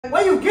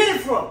Where you get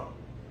it from?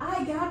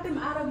 I got them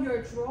out of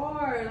your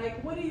drawer.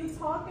 Like, what are you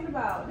talking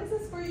about? This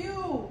is for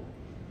you.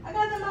 I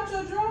got them out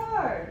your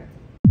drawer.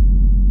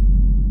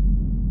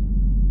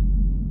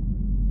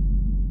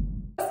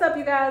 What's up,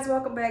 you guys?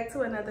 Welcome back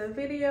to another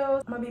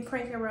video. I'm gonna be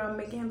pranking around,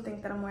 making him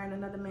think that I'm wearing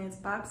another man's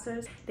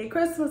boxers. They're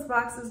Christmas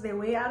boxers. They're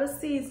way out of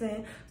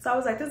season. So I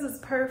was like, this is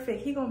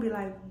perfect. He gonna be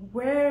like,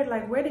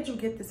 where did you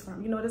get this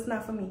from? You know, this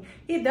not for me.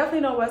 He definitely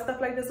don't wear stuff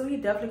like this, so he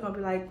definitely gonna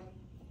be like,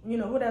 you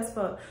know, who that's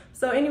for.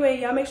 So anyway,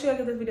 y'all make sure y'all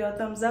give this video a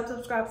thumbs up,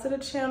 subscribe to the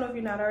channel if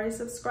you're not already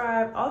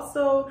subscribed.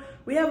 Also,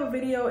 we have a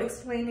video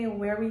explaining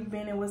where we've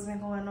been and what's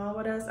been going on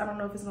with us. I don't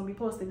know if it's gonna be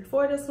posted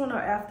before this one or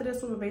after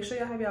this one, but make sure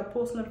y'all have y'all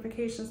post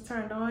notifications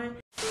turned on.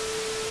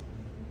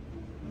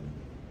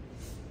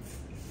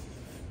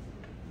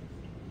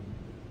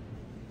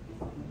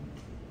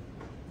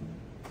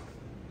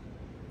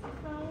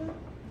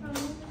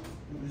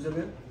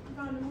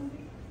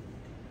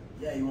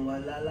 Yeah, you want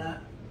my la?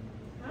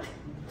 Huh?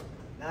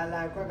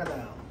 La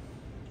crocodile.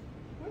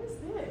 What is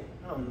that?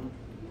 I don't know.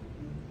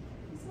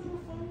 It's on my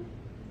phone.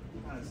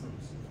 Probably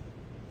something.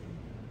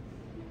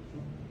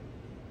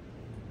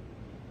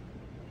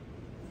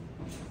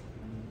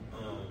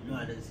 No,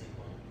 I didn't say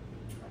phone.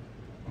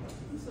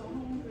 I'm so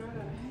hungry. I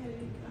got a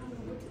headache. I don't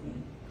know what to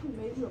eat. Who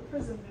made you a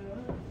prison meal,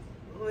 huh?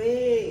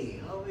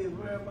 Wait, always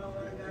worry about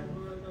what I got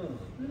going on.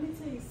 Let me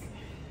taste.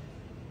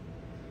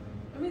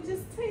 Let me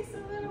just taste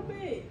a little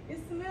bit. It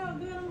smells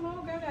good. I'm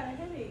hungry. I got a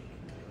headache.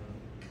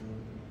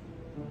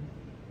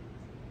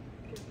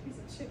 Get a piece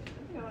of chicken. I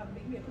think I'll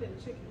make me a plate of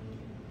chicken.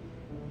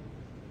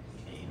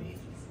 Can't eat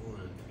some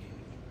food.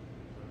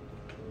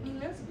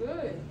 That's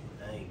good.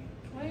 Thank you.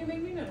 Why you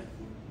make me none?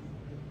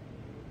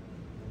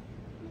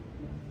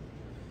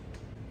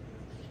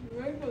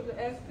 You ain't supposed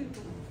to ask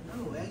people.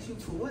 No, ask you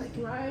for what?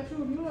 When I ask you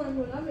if you want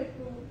when I make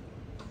food.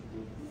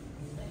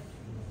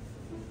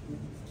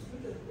 You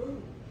just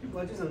rude. You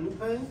bought you some new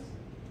pants?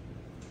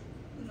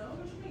 No,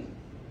 what you mean?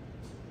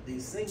 They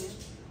singing.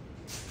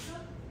 Huh?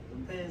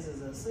 Them pants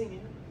is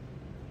singing.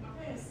 My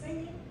pants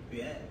singing?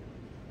 Yeah.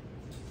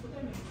 What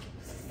that mean?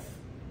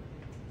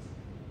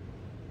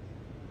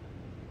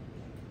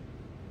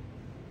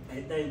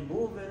 Everything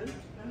moving.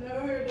 I never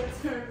heard that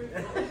term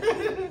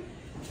before.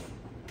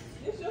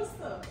 It's your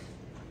stuff.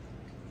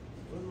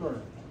 What's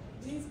mine?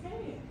 These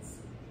pants.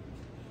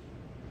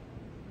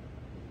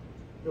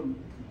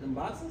 Them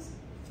boxes?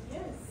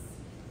 Yes.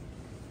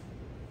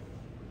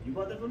 You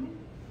bought that for me?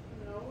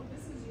 No,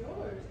 this is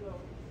yours, though.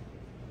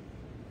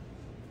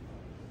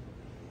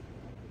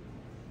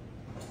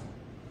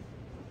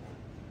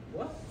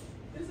 What?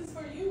 This is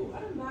for you. I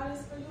didn't buy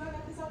this for you. I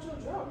got this out your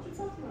drawer. What you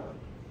talking about?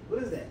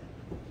 What is that?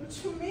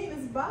 What you mean?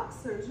 It's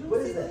boxers. You What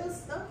don't is see that? little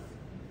stuff?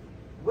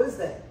 What is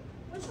that?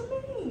 What you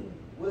mean?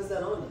 What is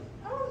that on it?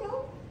 I don't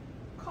know.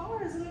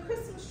 Cars and a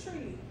Christmas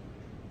tree.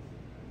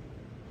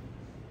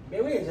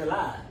 Man, we in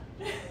July.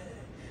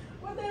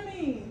 What that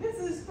mean? This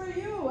is for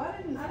you. I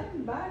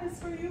didn't buy this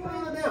for you.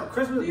 Oh, damn,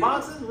 Christmas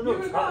boxes? You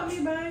recall me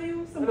buying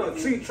you some? No,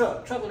 tree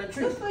truck on the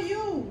tree. This for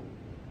you.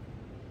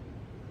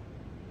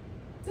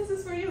 This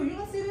is for you. You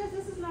don't see this?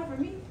 This is not for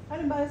me. I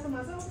didn't buy this for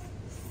myself.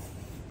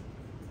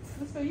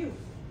 This for you.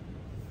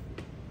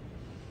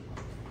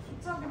 What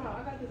you talking about?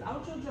 I got this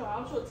out your drawer,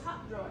 out your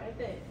top drawer at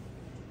that.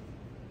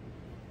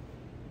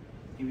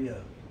 Give me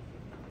up.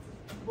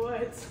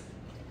 What?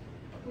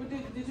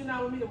 Did you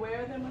not want me to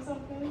wear them or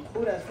something?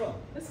 Who that's for?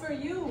 It's for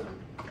you.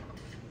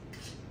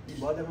 You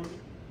bought that for me?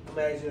 I'm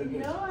gonna ask you again.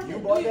 No, I You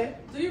didn't. bought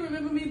that? Do you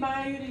remember me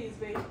buying you these,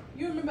 babe?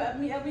 You remember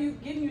me ever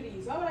getting you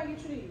these? Why would I get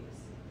you these?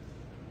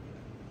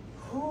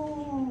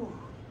 Ooh.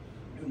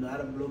 You know how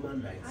to blow my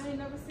nights. I ain't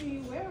never seen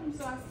you wear them,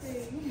 so I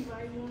said you can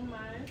buy you on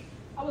mine.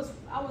 I was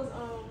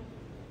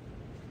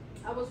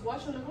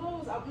washing the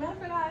clothes. Matter of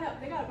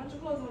fact, they got a bunch of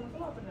clothes on the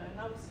floor for nothing.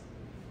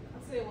 I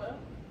said, well,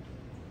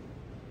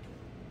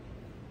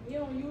 you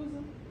don't use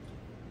them.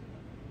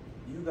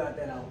 You got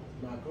that out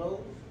my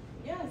clothes?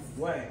 Yes.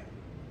 Where?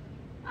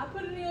 I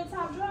put it in your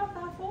top drawer after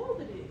I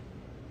folded it.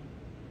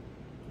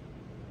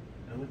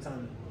 And what time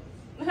it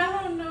was?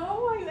 I don't know.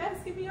 Why are you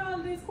asking me all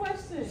of these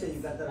questions? You said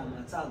you got that out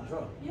my top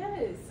drawer.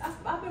 Yes.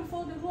 I've been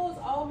folding clothes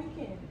all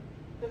weekend.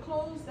 The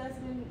clothes that's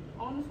been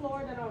on the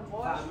floor that I've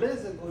washed. 5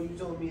 minutes ago, you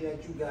told me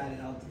that you got it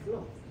out the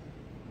floor.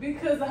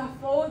 Because I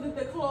folded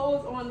the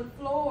clothes on the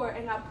floor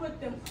and I put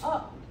them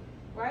up,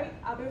 right?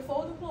 I've been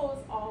folding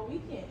clothes all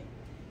weekend.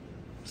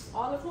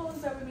 All the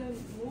clothes that we've been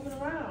moving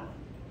around.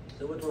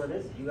 So which one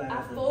is it? You got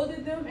I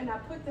folded them and I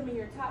put them in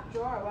your top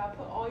drawer where I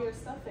put all your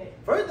stuff at.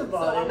 First of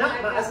all, So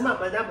that's not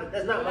mine.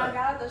 When I got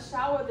out the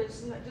shower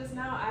just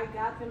now, I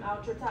got them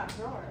out your top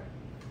drawer.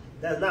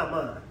 That's not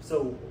mine.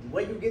 So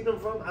where you get them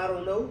from, I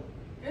don't know.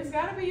 It's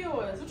gotta be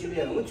yours. What you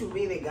mean? What you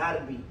mean it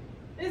gotta be?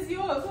 It's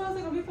yours. Who else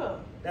it gonna be for?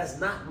 That's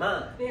not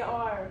mine. They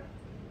are.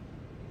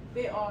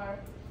 They're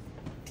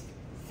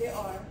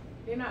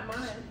not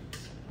mine.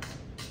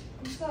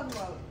 What you talking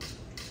about?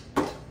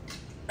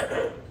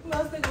 Who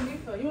else they gonna be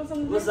for? You want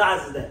something? What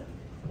size is that?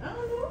 I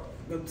don't know.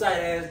 Them tight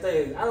ass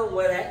things. I don't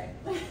wear that.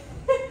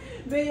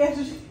 Then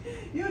yes,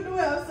 you do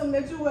have some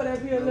that you wear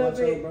that be a little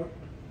bit.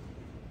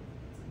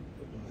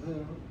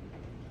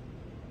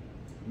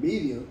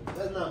 Medium.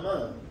 That's not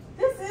mine.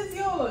 This is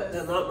yours.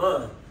 That's not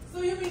mine.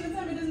 So you mean to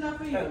tell me this is not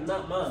for you? That's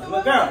not mine. So Look, where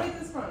would girl. I get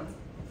this from?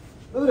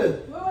 Look at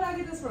this. Where would I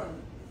get this from?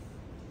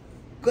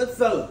 Good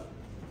fella.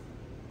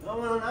 I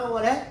don't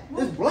want that.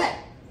 It's black.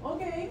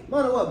 Okay.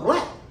 Mine what?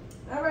 Black.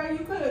 All right,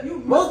 you could have. You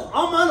I'm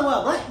mine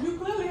what? Black. You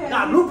clearly had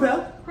Got blue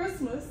pill.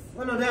 Christmas.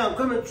 What no damn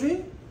Christmas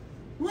tree?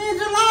 We're in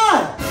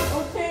July.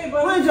 Okay,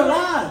 but We're in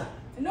July.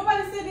 And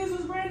nobody said this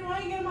was brand new. Why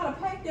you get them out of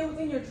pack that was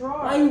in your drawer?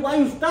 Why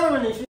you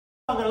stuttering and shit?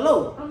 Talking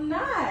low. I'm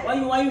not.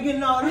 Why you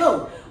getting all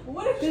low?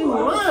 What if You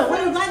lying?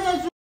 Where you got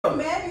that shit I'm from?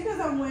 mad because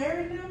I'm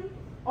wearing them?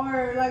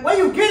 Or like Where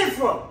you get it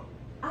from?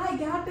 I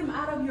got them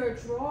out of your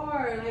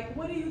drawer. Like,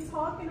 what are you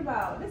talking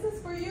about? This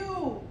is for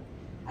you.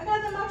 I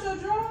got them out your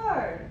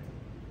drawer.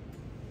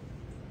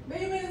 But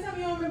you mean to tell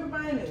me you don't remember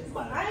buying this?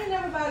 I ain't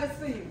never buy this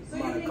for you. So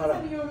you mean to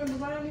tell me you don't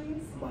remember buying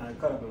these? I'm gonna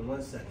cut up in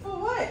 1 second. For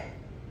what?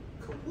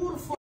 Who the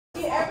fuck?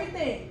 Get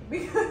everything.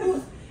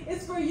 Because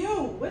it's for you.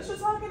 What you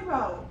talking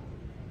about?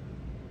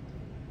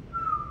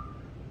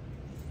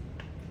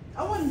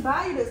 I wouldn't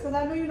buy you this because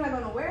I know you're not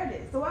going to wear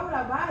this. So why would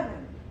I buy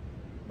them?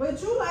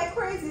 But you like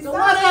crazy So socks.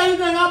 why the hell you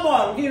think I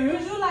bought them?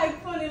 Because you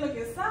like funny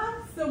looking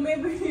socks. So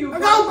maybe you... I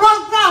got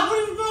black socks. What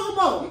are you talking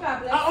about? You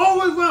got black. I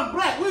always wear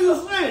black. What are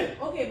you saying?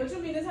 Okay, but you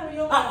mean to tell me you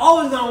don't I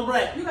always on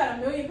black. You got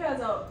a million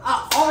pairs of...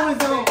 I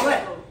always on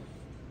black.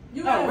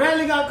 You I got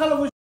rarely got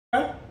colorful shit,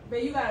 right?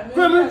 But you got a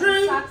Criminal million pairs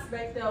dream? of socks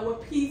back there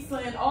with pizza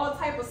and all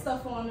type of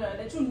stuff on there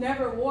that you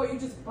never wore. You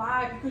just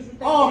buy because you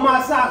think... All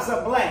my socks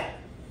are black.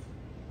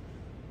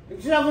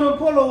 Except for the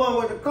polo one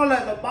with the color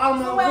at the bottom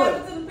So of what the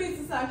happened foot. to the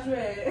pizza socks you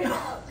had?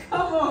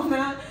 Come on,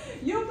 man.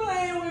 You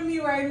playing with me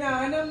right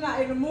now and I'm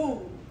not in the mood.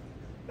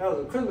 That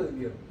was a Christmas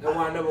gift. That's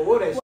why I never wore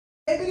that shit.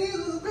 Maybe this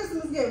was a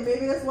Christmas gift.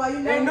 Maybe that's why you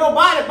never... Ain't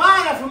nobody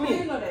buying that for How you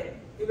me. know that?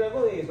 You better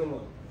go ahead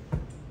somewhere.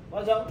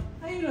 Watch out.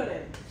 How you know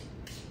that?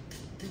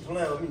 You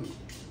playing with me.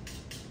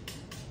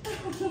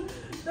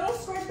 Don't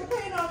scrape the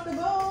paint off the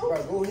gold.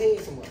 Bro, go ahead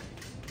somewhere.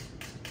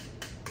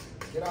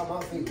 Get out my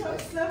You feet, man.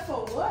 upset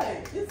for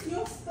what? It's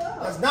your stuff.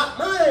 That's not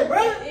mine,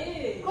 bro.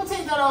 It is. Go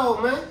take that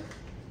off, man.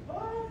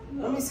 What?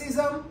 Let me see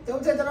something.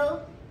 Don't take that off.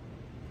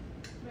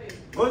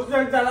 Wait. Go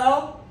take that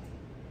off.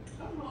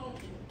 Come home.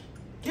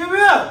 Give me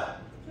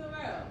up. Chill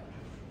out.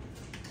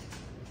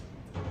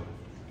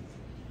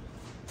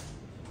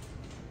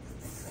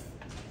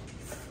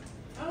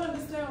 I don't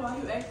understand why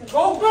you acting.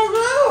 Go back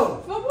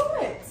down. For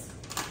what?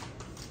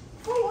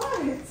 For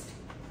what?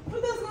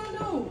 What that's gonna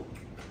do?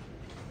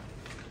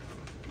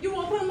 You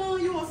want to put them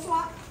on? You want to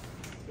swap?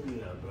 Give me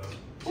that, bro.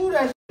 Who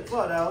that shit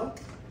for, though?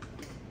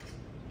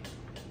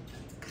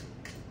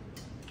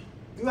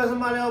 You got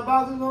somebody else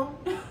boxes on?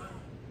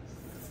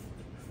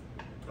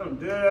 I'm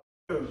dead.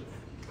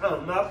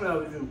 I'm not playing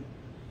with you.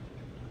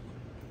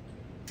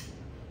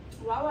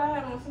 Why would I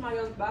have on somebody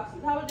else's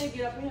boxes? How would they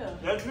get up in here?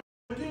 That's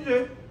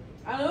DJ.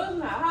 I know it's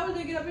not. How would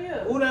they get up in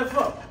here? Who that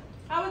for?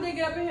 How would they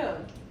get up in here?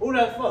 Who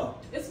that for?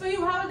 It's for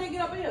you. How would they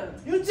get up in here?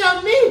 You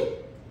tell me.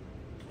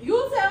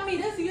 You tell me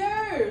this is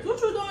yours. What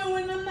you doing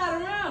when I'm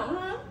not around,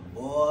 huh?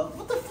 Boy,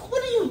 what the fuck?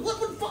 What are you? What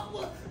the fuck?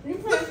 What? You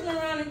prancing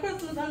around in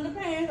Christmas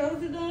underpants. That's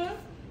what you doing?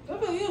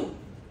 Look at you.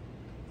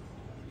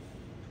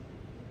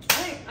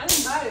 I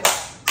didn't buy it.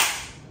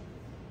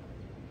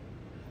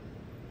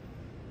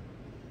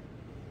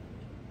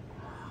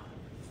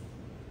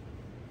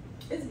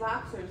 It's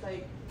boxers,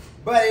 like.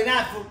 But it's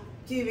not for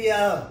TV.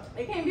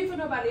 It can't be for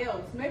nobody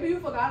else. Maybe you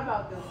forgot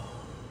about them.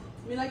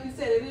 I mean, like you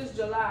said, it is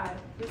July.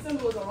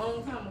 December was a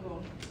long time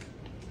ago.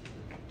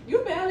 You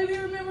barely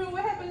even remember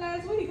what happened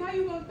last week. How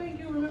you gonna think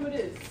you remember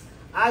this?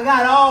 I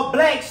got all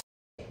black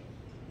shit.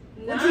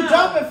 What you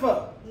jumping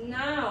for?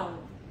 Now.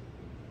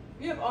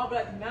 You have all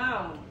black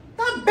now.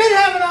 I've been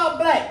having all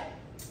black.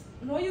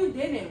 No, you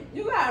didn't.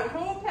 You got a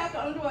whole pack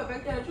of underwear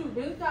back there that you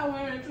didn't start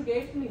wearing that you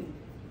gave to me.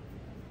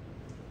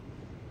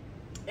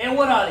 And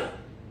what are they?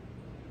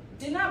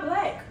 They're not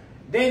black.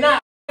 They're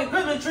not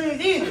Christmas trees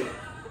either.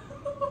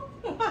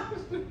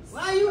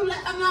 Why you?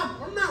 I'm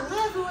not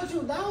laughing with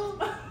you,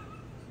 dog.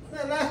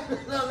 I'm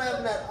not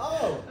laughing at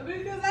all.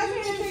 Because I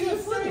can't take you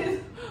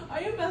serious.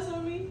 Are you messing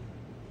with me?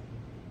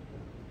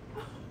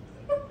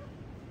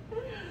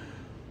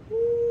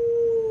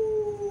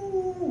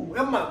 Ooh,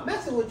 I'm not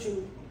messing with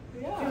you.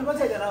 Yeah. Go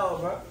take that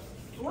off, bro.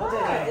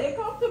 Why? They're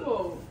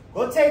comfortable.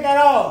 Go take that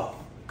off.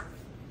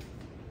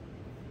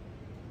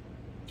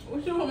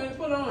 What you want me to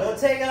put on? Go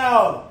take it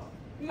off.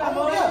 You got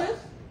more like this?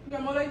 You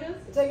got more like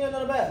this? Take you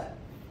another bath.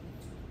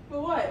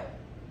 For what?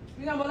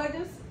 You got more like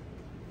this?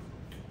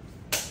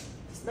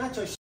 It's not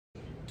your shit.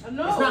 I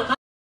know. It's not.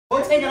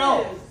 Go take it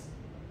off.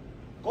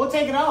 Go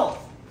take it off.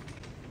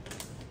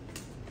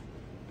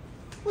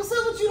 What's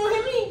up with you?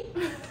 Don't hit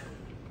me.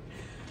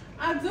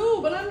 I do,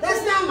 but I'm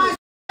That's telling not you. my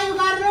shit. You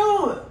got it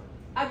on.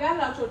 I got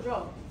it out your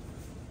drawer.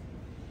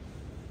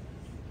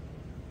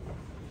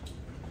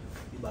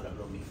 You about to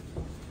blow me.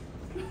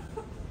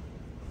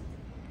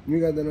 You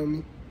got that on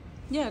me?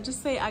 Yeah,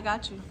 just say I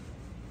got you.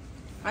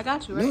 I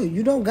got you, right? No,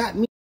 you don't got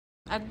me.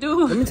 I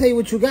do. Let me tell you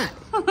what you got.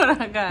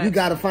 What I got? You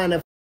gotta find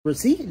that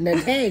receipt and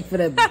that tag for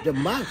the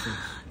boxes.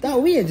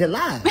 Dog, we in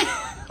July.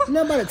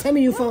 Nobody tell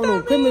me you found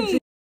no Christmas tree.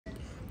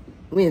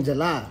 We in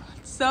July.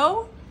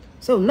 So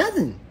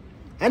nothing.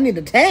 I need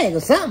a tag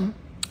or something.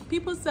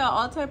 People sell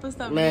all type of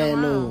stuff.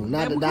 Man, no,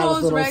 not them the dollar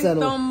store don't sell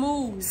don't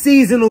move.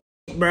 Seasonal,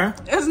 bruh.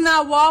 It's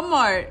not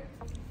Walmart.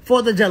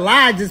 4th of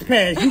July just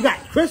passed. You got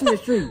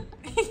Christmas tree.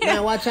 Yeah.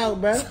 Man, watch out,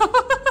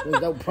 bruh.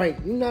 Don't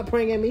prank. You not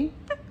pranking me.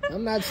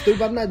 I'm not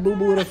stupid. I'm not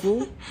boo-boo with a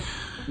fool.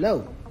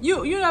 No.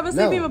 You never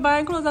see people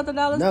buying clothes at the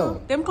dollar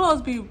store? Them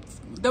clothes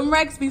them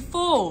racks be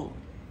full.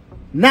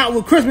 Not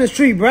with Christmas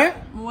tree, bruh.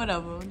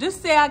 Whatever.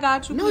 Just say I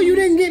got you. No, you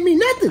didn't get me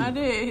nothing. I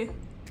did.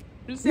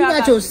 You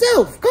got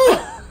yourself. Go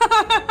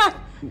on.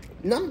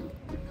 No.